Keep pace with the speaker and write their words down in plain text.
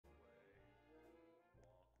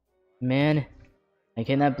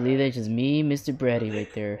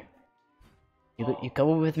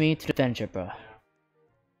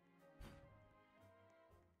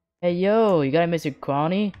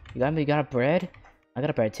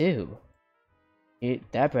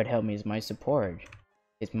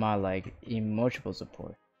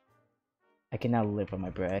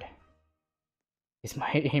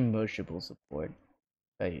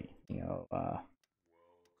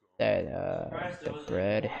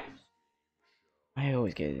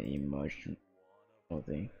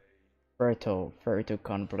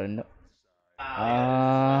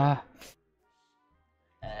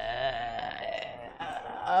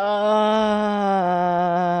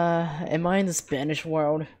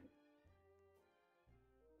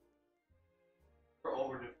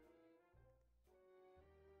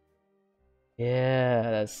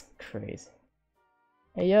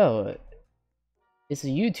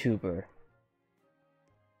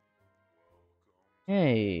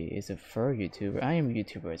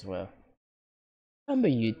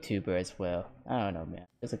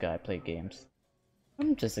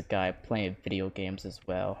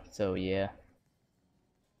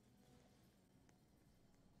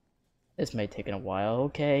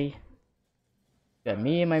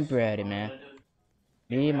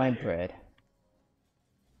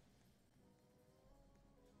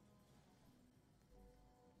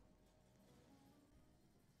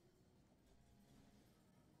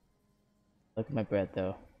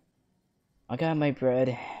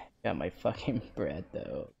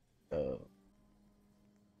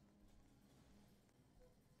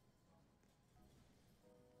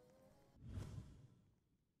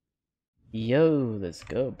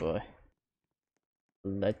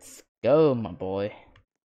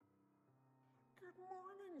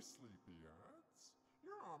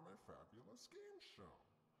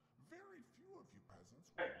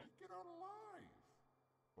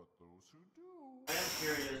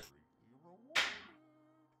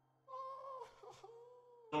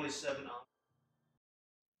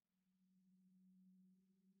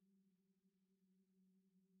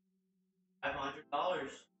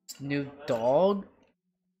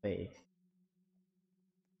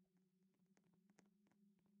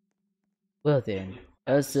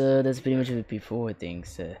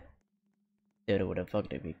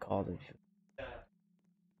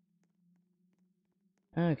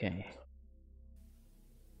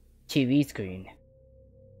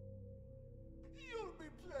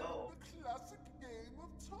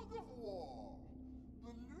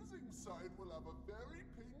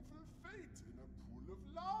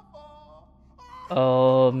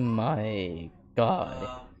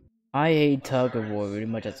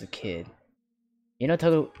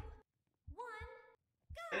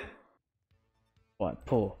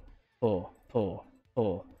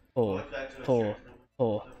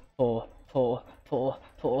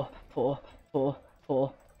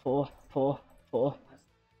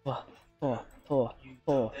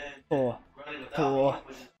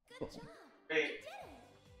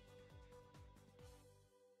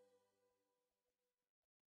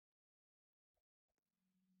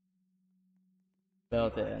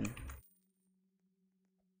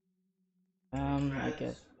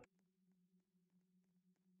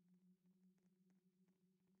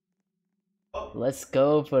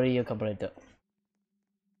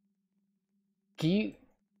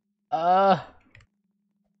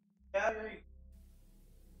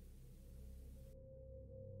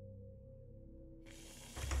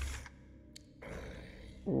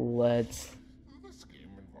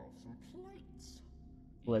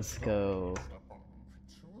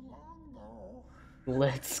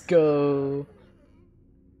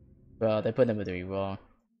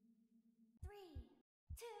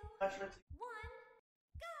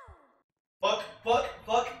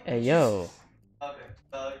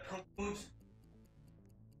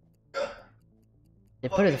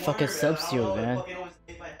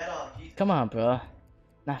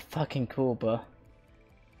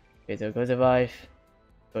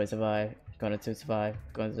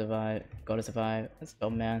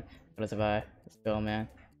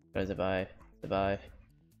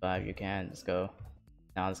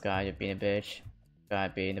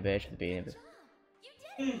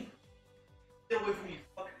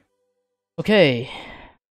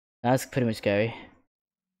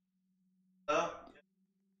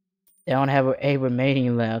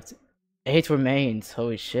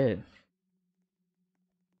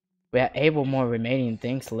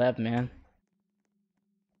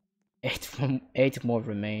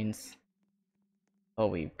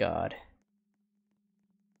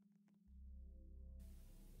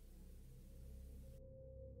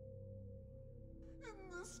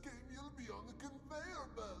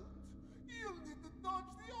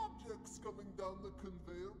down the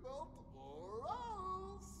conveyor belt or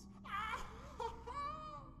else.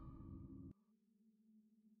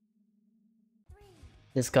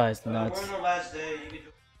 This guy's We're nuts. on our last day. You can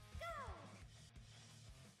do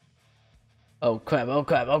Oh crap, oh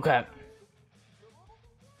crap, oh crap.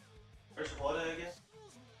 first water, I guess.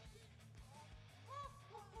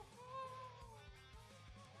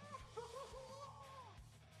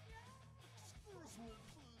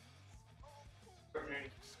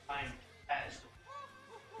 Fine. Pass.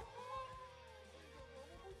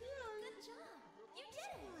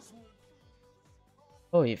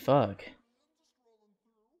 Holy fuck.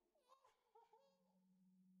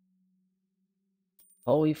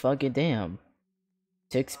 Holy fucking damn.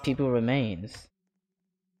 6 people remains.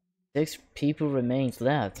 6 people remains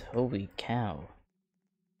left. Holy cow.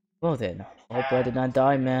 Well then, hope I did not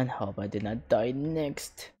die, man. Hope I did not die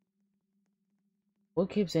next. What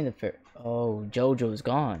keeps saying the fair? Oh, Jojo's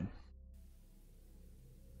gone.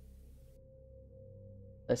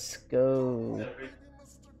 Let's go. Maybe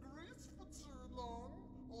Mr. Grease for too long,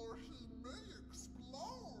 or he may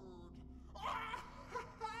explode.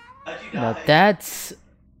 How'd you Now die? that's...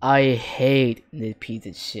 I hate this piece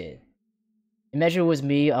of shit. Imagine it was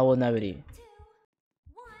me, I will never eat.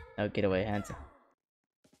 Now get away, hands.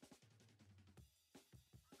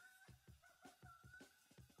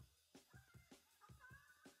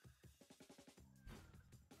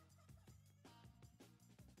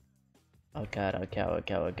 Oh god, okay,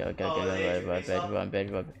 okay, okay, okay, Oh, they okay, hit your face up.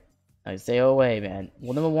 run. Now stay away, man.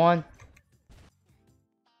 Well, number 1.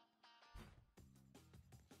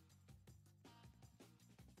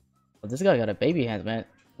 Oh, this guy got a baby hands, man.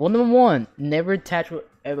 Well, number 1, never attach with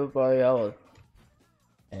everybody else.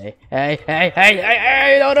 Hey,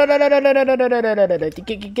 no,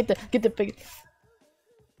 get the pig.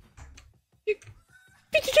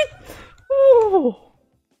 Oh.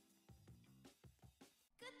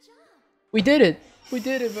 We did it,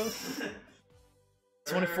 bro.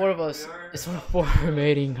 24 of us. It's only 4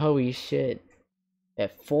 remaining. Holy shit. Yeah,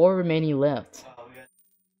 4 remaining left. Oh, we got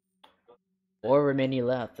 4 remaining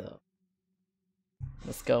left, though.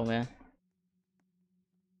 Let's go, man.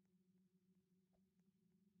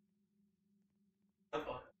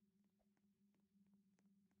 football.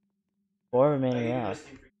 4 remaining left.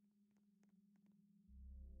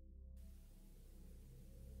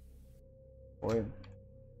 4. In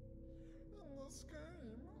this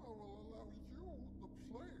game, I will allow you, the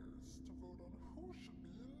players, to vote on who should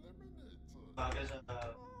be eliminated. I guess,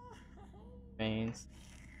 Remains.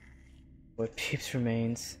 4 peeps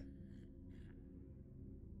remains.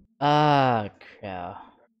 Ah, crap.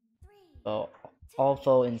 Oh,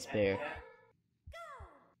 also in spare.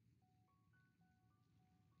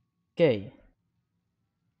 Okay.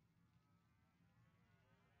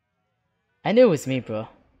 I knew it was me, bro.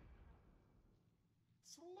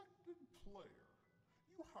 Selected player,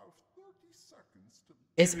 you have 30 seconds to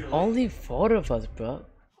It's Really? only 4 of us, bro.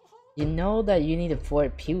 You know that you need 4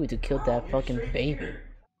 people to kill that you're fucking straight baby. here.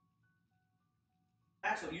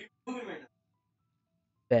 Axel, you're moving right now.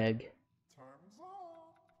 Beg. time's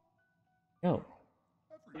up. No.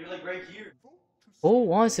 You're like right here. Vote to Who see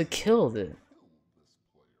wants to kill this? kill this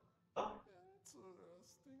player. Oh,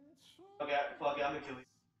 Interesting choice. okay, fuck it, I'm gonna kill you.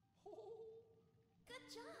 Good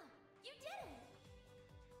job. You did it.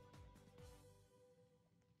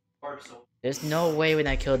 Barb soul. There's no way when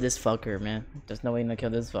I kill this fucker, man. There's no way when I kill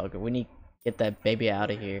this fucker. We need to get that baby out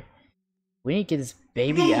of here. We need to get this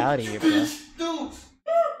baby out of here, bro. Dude!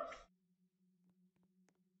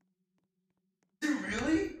 Dude,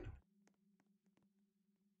 really?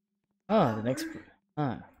 Oh, the next.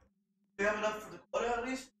 Huh. We have enough for the quota at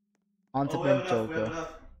least? On to Oh, we have the enough, we have Joker.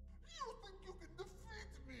 enough. You think you can defeat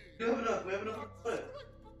me? We have enough, we have enough for the quota. That's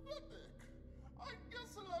pathetic. I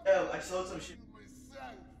guess I'll have Yeah, to I sold some shit. do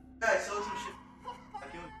myself. Yeah, I sold some shit. I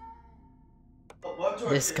killed you. Oh, what to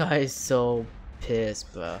our This shit? guy is so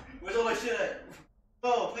pissed, bro. Where's all my shit at?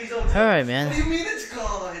 Oh, please don't. Alright, What do man. you mean it's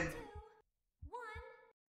gone? 1,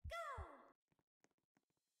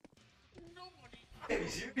 go. Can't be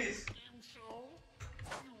serious.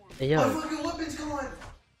 Hey, My yo. fucking weapon's gone.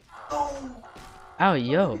 Oh. Oh,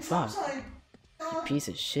 yo, It's fuck. outside. Ah. Piece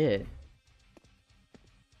of shit.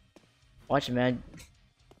 Watch it, man.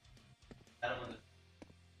 I don't want to.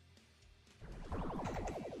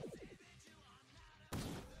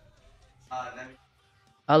 Let me.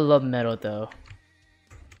 I love metal, though.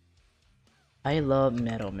 I love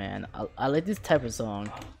metal, man. I like this type of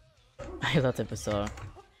song. I love type of song.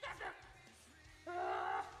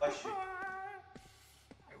 Watch you.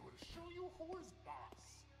 I will show you who is boss.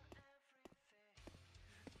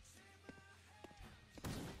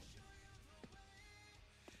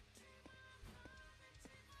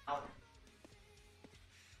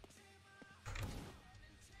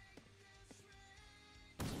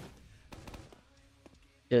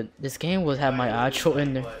 Dude, this game will have my outro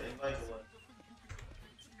in there.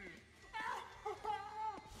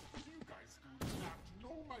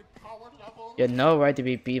 You have no right to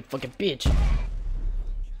be a fucking bitch.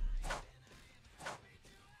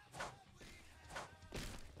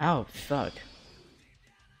 Oh fuck.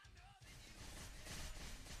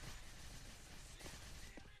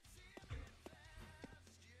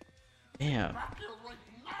 Damn.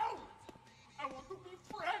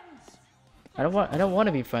 I don't want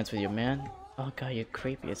to be friends with you, man. Oh god, you're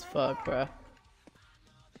creepy as fuck, bro.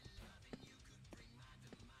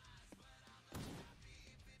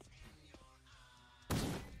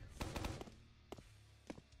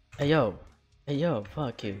 Hey yo,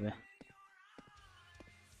 fuck you, man.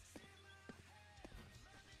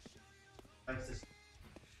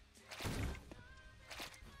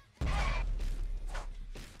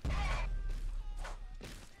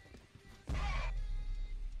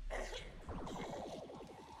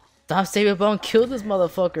 Stop saving bone, kill this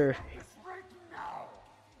motherfucker.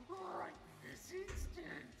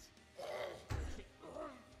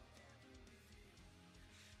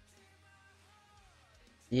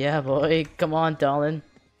 Yeah, boy, come on, darling.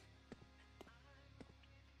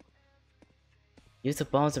 Use the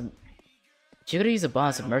bombs of. You gotta use the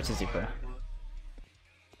bombs of emergency, bro.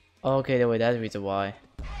 Oh, okay, wait, that's the reason why.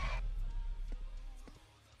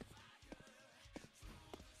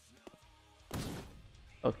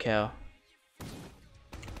 Okay.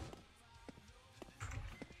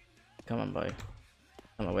 Come on, boy.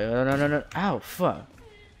 Come on, wait, no. Ow, fuck.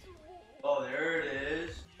 Oh, there it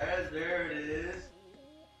is. There it is.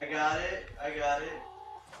 I got it.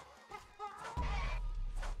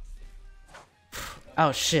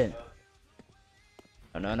 Oh shit.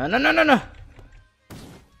 No.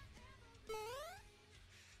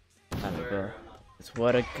 Bro. It's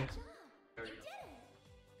what a.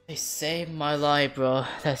 They saved my life, bro.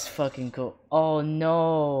 That's fucking cool. Oh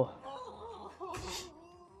no.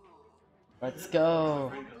 Let's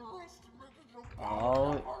go.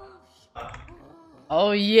 Oh.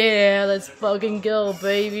 Oh yeah, let's fucking go,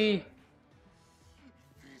 baby.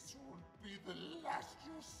 This would be the last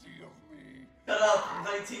you'll see of me. Shut up,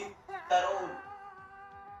 19, that old.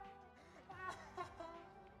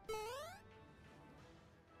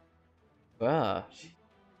 Bruh.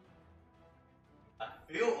 I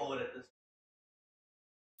feel old at this.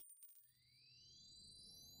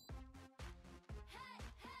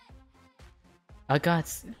 I got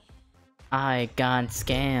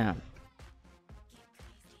scammed.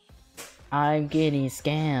 I'm getting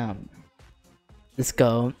scammed. Let's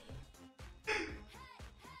go.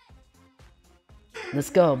 Let's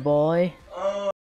go, boy.